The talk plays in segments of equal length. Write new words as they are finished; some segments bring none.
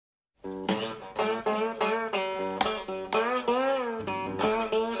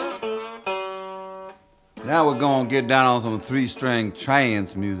Now we're gonna get down on some three-string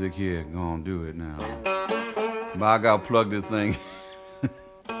trance music here. Gonna do it now. But I gotta plug this thing.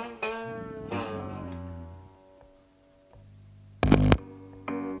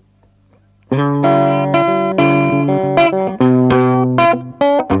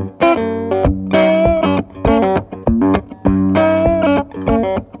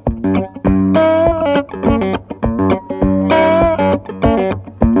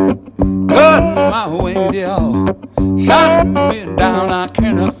 My wings, y'all, shot me down, I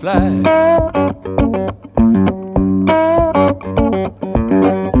cannot fly.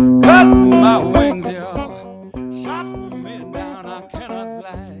 Cut my wings, y'all, shot me down, I cannot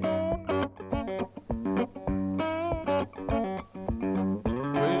fly.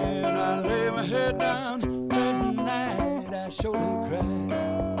 When I lay my head down at night, I surely cry.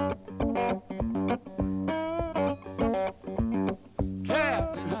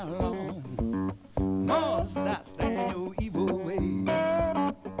 Captain, how long must I stand your evil ways?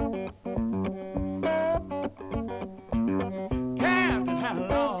 Captain, how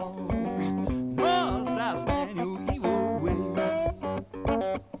long must I stand your evil ways?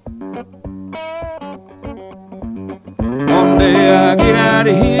 One day I get out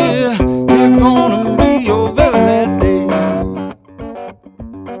of here,